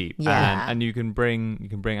really cheap. Yeah. and you can bring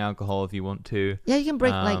alcohol if you want to. Yeah, you can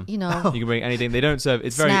bring You can bring anything. They don't serve.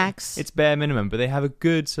 It's Snacks. It's bare minimum, but they have a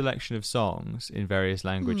good selection of songs in various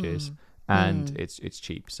languages, and it's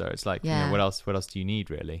cheap. So it's like, Yeah. what else do you need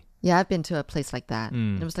really? Yeah, I've been to a place like that.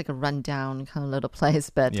 It was like a rundown kind of little place,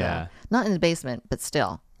 but Yeah. not in the basement, but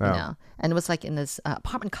still, Oh. And it was like in this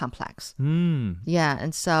apartment complex. Hmm. Yeah,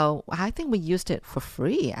 and so I think we used it for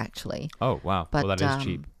free, actually. Oh wow. But Well, that is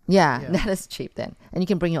cheap. Yeah, Yeah. that is cheap then. And you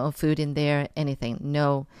can bring your own food in there, anything,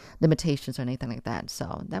 no limitations or anything like that.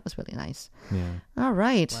 So that was really nice. Yeah. All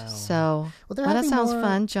right. Wow. So Well, they're that having sounds more-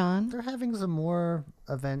 fun, John. They're having some more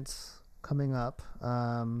events coming up,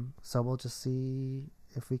 so we'll just see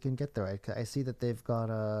if we can get there. I see that they've got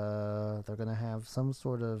they're gonna have some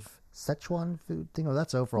sort of Szechuan food thing. Oh,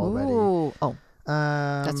 that's over already. Ooh. Oh,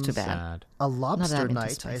 that's too bad. Sad. A lobster that into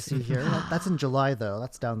night I spicy. see here. That's in July though.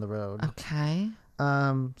 That's down the road. Okay.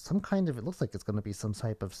 Some kind of, it looks like it's going to be some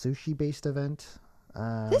type of sushi based event.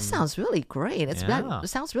 This sounds really great. Yeah. It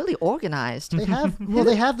sounds really organized. They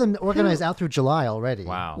have them organized out through July already.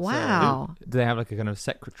 Wow. Wow. Do they have like a kind of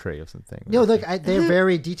secretary or something? No, they're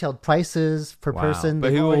very detailed prices per Wow. person.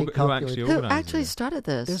 But They've who already actually calculated- Who organizes actually it? started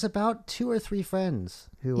this? There's about 2 or 3 friends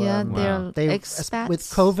who yeah, Wow. they're they expats. with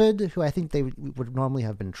COVID, who I think they would normally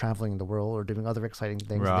have been traveling the world or doing other exciting things.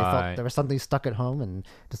 They Right. felt there was something stuck at home and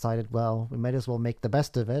decided, well, we might as well make the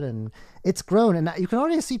best of it. And it's grown, and you can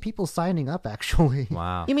already see people signing up. Actually,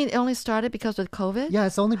 Wow. You mean it only started because of COVID? yeah,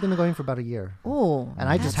 it's only been going for about a year, Oh, and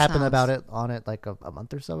I just that happened sounds- about it on it like a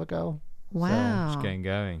month or so ago. Wow. Just getting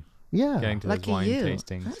going. Yeah. Getting to those Lucky wine you.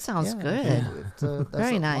 tastings. That sounds Yeah, good. that's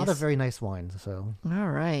Very a nice. lot of very nice wines. So All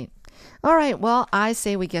right. All right. Well, I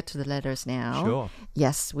say we get to the letters now. Sure.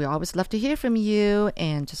 Yes, we always love to hear from you,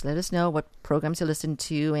 and just let us know what programs you listen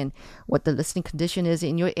to and what the listening condition is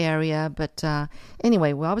in your area. But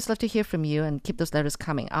anyway, we always love to hear from you, and keep those letters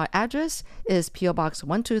coming. Our address is PO Box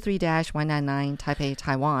 123-199, Taipei,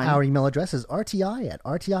 Taiwan. our email address is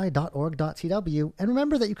rti@rti.org.tw. And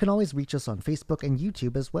remember that you can always reach us on Facebook and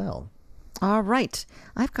YouTube as well. All right.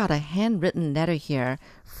 I've got a handwritten letter here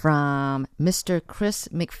from Mr. Chris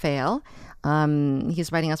McPhail.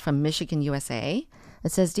 He's writing us from Michigan, USA.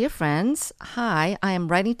 It says, Dear friends, hi, I am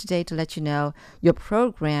writing today to let you know your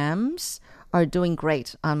programs are doing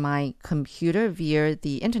great on my computer via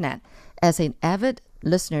the internet. As an avid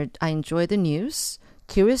listener, I enjoy the news,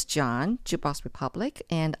 Curious John, Jukebox Republic,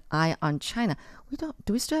 and Eye on China. Do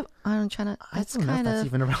we still have Eye on China? I don't know if that's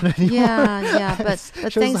even around anymore. Yeah, but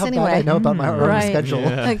Shows thanks how anyway. bad I know about my own Right. schedule.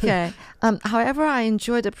 Okay. However, I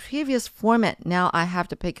enjoyed the previous format. Now I have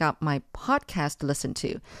to pick up my podcast to listen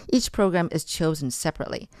to. Each program is chosen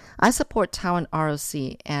separately. I support Taiwan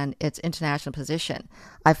ROC and its international position.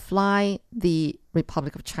 I fly the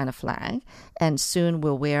Republic of China flag and soon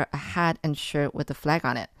will wear a hat and shirt with the flag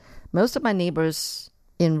on it. Most of my neighbors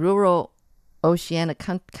in rural Oceana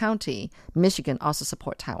County, Michigan, also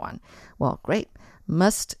support Taiwan. Well, great.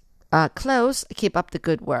 Must close. Keep up the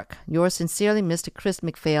good work. Yours sincerely, Mr. Chris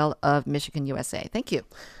McPhail of Michigan, USA. Thank you.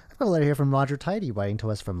 I've got a letter here from Roger Tidy writing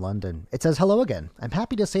to us from London. It says, Hello again. I'm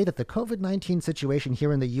happy to say that the COVID-19 situation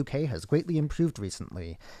here in the UK has greatly improved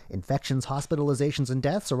recently. Infections, hospitalizations, and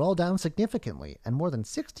deaths are all down significantly, and more than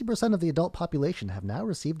 60% of the adult population have now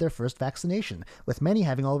received their first vaccination, with many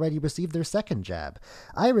having already received their second jab.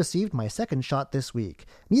 I received my second shot this week.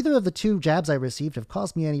 Neither of the two jabs I received have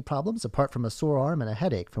caused me any problems, apart from a sore arm and a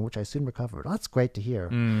headache, from which I soon recovered. Well, that's great to hear.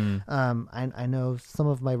 I know some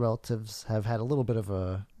of my relatives have had a little bit of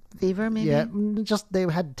a Fever, maybe? Yeah, just they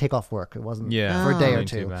had to take off work. It wasn't Yeah, for a day or not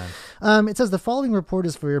too two. bad. It says the following report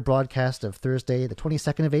is for your broadcast of Thursday, the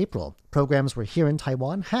 22nd of April. Programs were Here in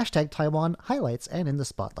Taiwan, #Taiwan, Highlights, and In the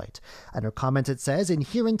Spotlight. Under comments it says, in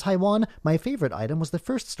Here in Taiwan, my favorite item was the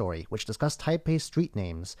first story, which discussed Taipei street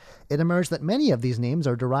names. It emerged that many of these names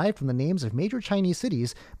are derived from the names of major Chinese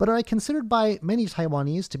cities, but are considered by many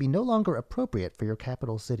Taiwanese to be no longer appropriate for your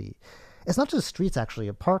capital city. It's not just streets,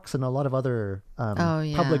 actually. Parks and a lot of other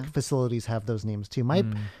public facilities have those names, too.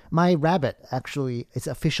 My rabbit, actually, its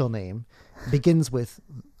official name, begins with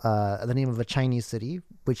the name of a Chinese city,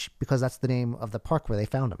 because that's the name of the park where they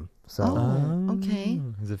found him. So, okay.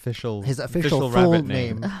 His official full rabbit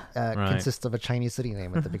name Right. consists of a Chinese city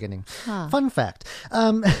name at the beginning. Fun fact.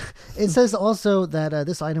 It says also that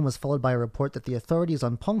this item was followed by a report that the authorities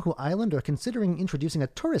on Penghu Island are considering introducing a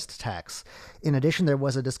tourist tax. In addition, there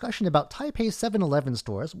was a discussion about Taipei 7-Eleven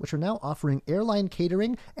stores, which are now offering airline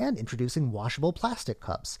catering and introducing washable plastic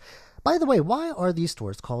cups. By the way, why are these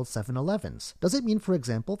stores called 7-Elevens? Does it mean, for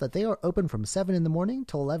example, that they are open from 7 in the morning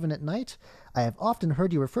till 11 at night? I have often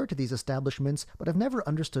heard you refer to these establishments, but I've never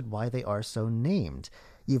understood why they are so named.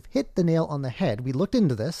 You've hit the nail on the head. We looked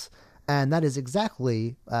into this, and that is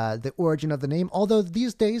exactly the origin of the name, although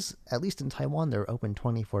these days, at least in Taiwan, they're open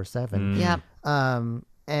 24/7. Yep.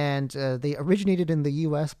 And they originated in the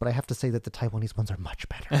U.S., but I have to say that the Taiwanese ones are much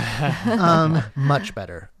better. Much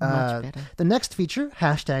better. Much better. The next feature,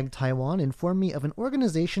 #Taiwan, informed me of an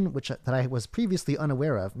organization that I was previously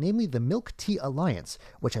unaware of, namely the Milk Tea Alliance,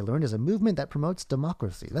 which I learned is a movement that promotes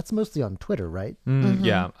democracy. That's mostly on Twitter, right?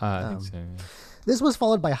 Yeah, I think so. Yeah. This was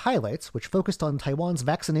followed by Highlights, which focused on Taiwan's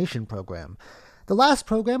vaccination program. The last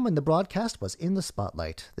program in the broadcast was In the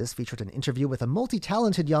Spotlight. This featured an interview with a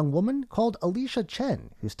multi-talented young woman called Alicia Chen,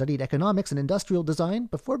 who studied economics and industrial design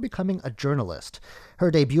before becoming a journalist. Her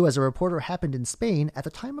debut as a reporter happened in Spain at the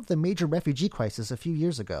time of the major refugee crisis a few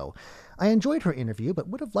years ago. I enjoyed her interview, but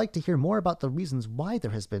would have liked to hear more about the reasons why there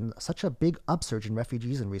has been such a big upsurge in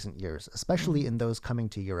refugees in recent years, especially in those coming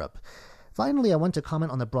to Europe. Finally, I want to comment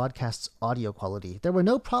on the broadcast's audio quality. There were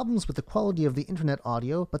no problems with the quality of the internet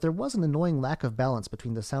audio, but there was an annoying lack of balance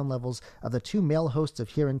between the sound levels of the two male hosts of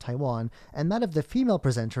Here in Taiwan and that of the female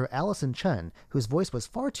presenter, Allison Chen, whose voice was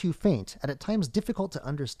far too faint and at times difficult to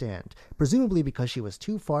understand, presumably because she was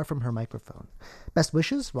too far from her microphone. Best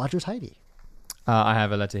wishes, Roger Tidy. I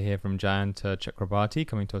have a letter here from Jayanta Chakrabarti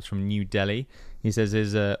coming to us from New Delhi. He says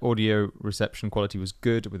his audio reception quality was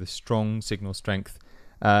good with a strong signal strength.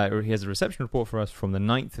 He has a reception report for us from the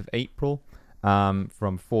 9th of April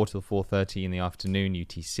from 4 till 4:30 in the afternoon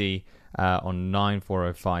UTC on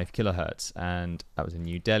 9405 kilohertz. And that was in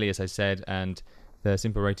New Delhi, as I said. And the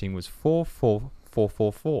simple rating was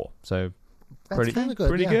 44444. So That's really good.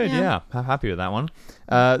 Pretty good, yeah. I'm happy with that one.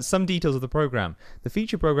 Some details of the program. The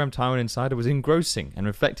feature program Taiwan Insider was engrossing and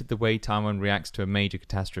reflected the way Taiwan reacts to a major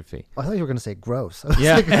catastrophe. I thought you were going to say gross.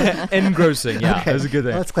 Yeah, engrossing. Yeah, Okay. that was a good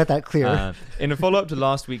thing. Let's get that clear. In a follow-up to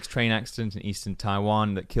last week's train accident in eastern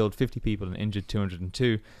Taiwan that killed 50 people and injured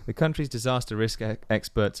 202, the country's disaster risk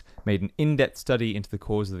experts made an in-depth study into the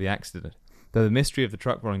cause of the accident, though the mystery of the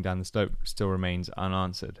truck rolling down the slope still remains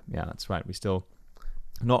unanswered. Yeah, that's right.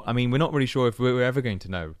 We're not really sure if we're ever going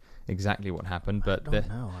to know exactly what happened, but I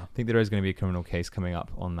think there is going to be a criminal case coming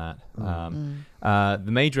up on that.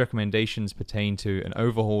 The major recommendations pertain to an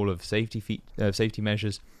overhaul of safety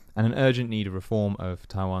measures and an urgent need of reform of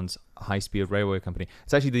Taiwan's high-speed railway company.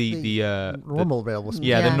 It's actually the normal railway speed.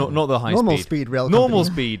 Yeah, not the high normal speed. speed rail Normal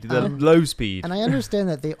company. speed, the low speed. And I understand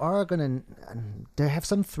that they are going to. They have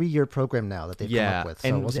some 3-year program now that they've come up with.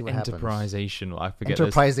 So we'll see what happens. Enterprisation. I forget.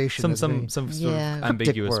 Enterprisation. Some sort of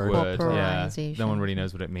ambiguous word. Yeah, no one really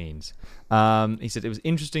knows what it means. He said it was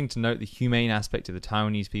interesting to note the humane aspect of the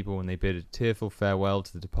Taiwanese people when they bid a tearful farewell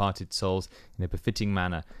to the departed souls in a befitting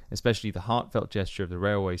manner, especially the heartfelt gesture of the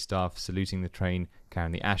railway staff saluting the train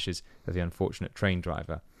carrying the ashes of the unfortunate train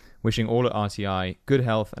driver. Wishing all at RTI good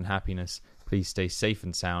health and happiness. Please stay safe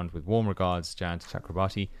and sound. With warm regards, Jayant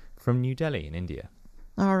Chakrabarti from New Delhi in India.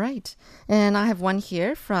 All right. And I have one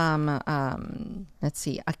here from, Akira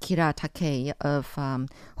Takei of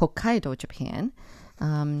Hokkaido, Japan.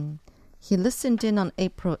 He listened in on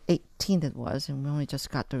April 18th, it was, and we only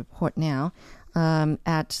just got the report now,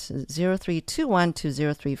 at 0321 to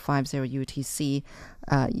 0350 UTC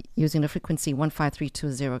using the frequency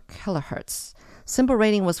 15320 kilohertz. Symbol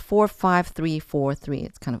rating was 45343.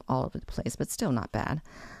 It's kind of all over the place, but still not bad.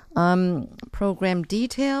 Program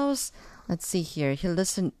details. Let's see here. He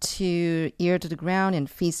listened to Ear to the Ground and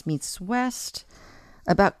Feast Meets West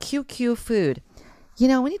about QQ food. We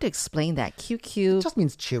need to explain that. QQ. It just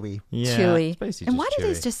means chewy. Yeah, chewy. it's basically And just why do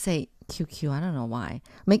they chewy. just say QQ? I don't know why.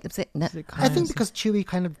 Make them say... I think because chewy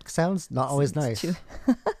kind of sounds not always nice. Chewy.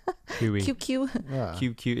 QQ. Yeah.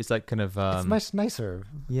 QQ is like kind of... It's much nicer.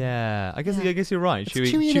 Yeah, I guess you're right. It's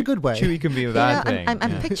chewy in a good way. Chewy can be a bad thing.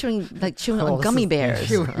 I'm picturing like chewing Oh, on this gummy is bears.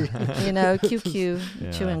 QQ,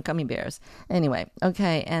 Yeah. chewing on gummy bears. Anyway,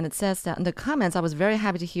 okay, and it says that in the comments, I was very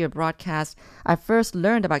happy to hear a broadcast. I first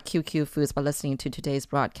learned about QQ foods by listening to today's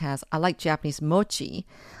broadcast. I like Japanese mochi.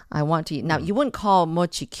 I want to eat. Now, you wouldn't call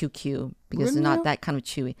mochi QQ because it's Wouldn't not you? that kind of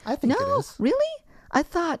chewy. I think no, it is. really? I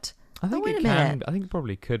thought... I think wait it a can. minute. I think it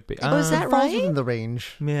probably could be. Oh, is that It falls right? within the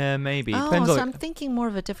range. Yeah, maybe. Oh, Depends so on. I'm thinking more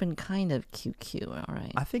of a different kind of QQ. All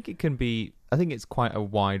right. I think it can be. I think it's quite a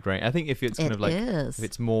wide range. I think if it's kind It of like is. if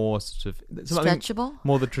it's more sort of so I think Stretchable?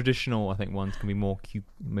 more the traditional. I think ones can be more Q.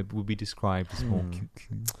 Maybe would be described as more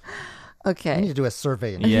QQ. Okay. We need to do a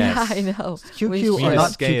survey. Yes. Yeah, I know. QQ We or We need a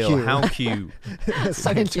not scale. QQ. How Q?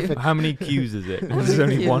 Scientific. How many Qs is it? There's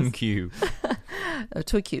only Qs? one Q.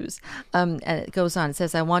 2 Qs. And it goes on. It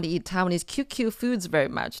says, I want to eat Taiwanese QQ foods very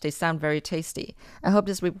much. They sound very tasty. I hope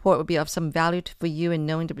this report will be of some value for you in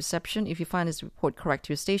knowing the reception. If you find this report correct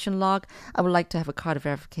to your station log, I would like to have a card of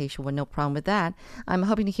verification. Well, no problem with that. I'm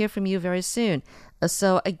hoping to hear from you very soon.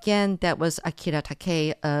 So again, that was Akira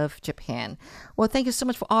Takei of Japan. Well, thank you so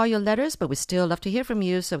much for all your letters, but we still love to hear from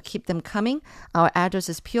you, so keep them coming. Our address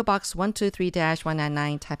is PO Box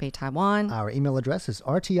 123-199 Taipei, Taiwan. Our email address is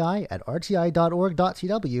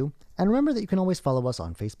rti@rti.org.tw. And remember that you can always follow us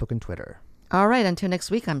on Facebook and Twitter. All right, until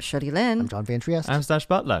next week, I'm Shirley Lin. I'm John Van Trieste. I'm Stash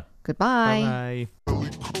Butler. Goodbye. Bye.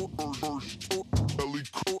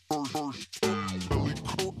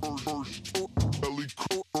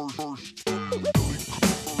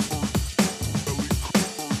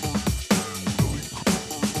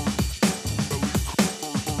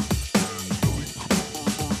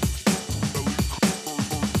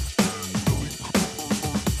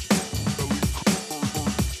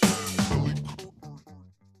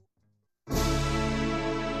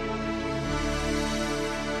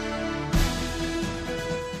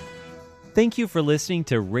 Thank you for listening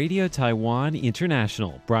to Radio Taiwan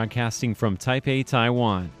International, broadcasting from Taipei,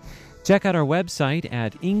 Taiwan. Check out our website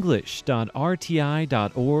at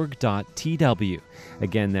english.rti.org.tw.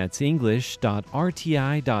 Again, that's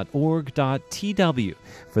english.rti.org.tw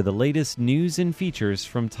for the latest news and features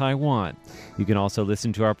from Taiwan. You can also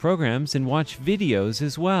listen to our programs and watch videos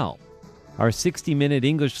as well. Our 60-minute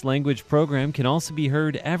English language program can also be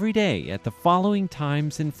heard every day at the following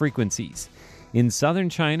times and frequencies. In southern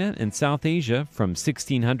China and South Asia from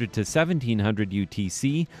 1600 to 1700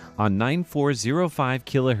 UTC on 9405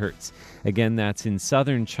 kHz. Again, that's in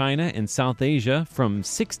southern China and South Asia from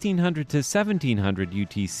 1600 to 1700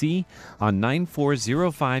 UTC on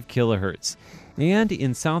 9405 kHz. And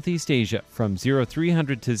in Southeast Asia from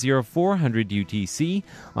 0300 to 0400 UTC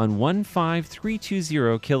on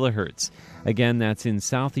 15320 kHz. Again, that's in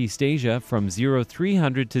Southeast Asia from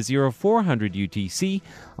 0300 to 0400 UTC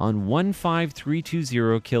on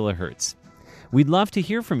 15320 kHz. We'd love to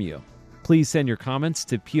hear from you. Please send your comments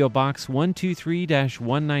to P.O. Box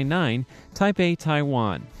 123-199, Taipei,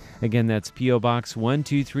 Taiwan. Again, that's P.O. Box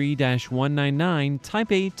 123-199,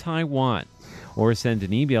 Taipei, Taiwan. Or send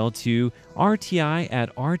an email to rti@rti.org.tw.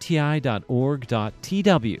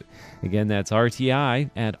 Again, that's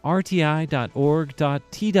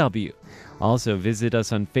rti@rti.org.tw. Also, visit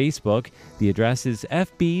us on Facebook. The address is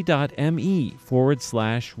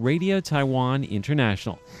fb.me/Radio Taiwan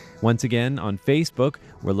International. Once again, on Facebook,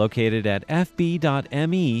 we're located at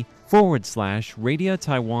fb.me/Radio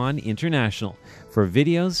Taiwan International for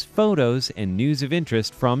videos, photos, and news of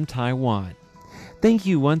interest from Taiwan. Thank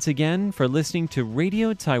you once again for listening to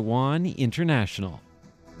Radio Taiwan International.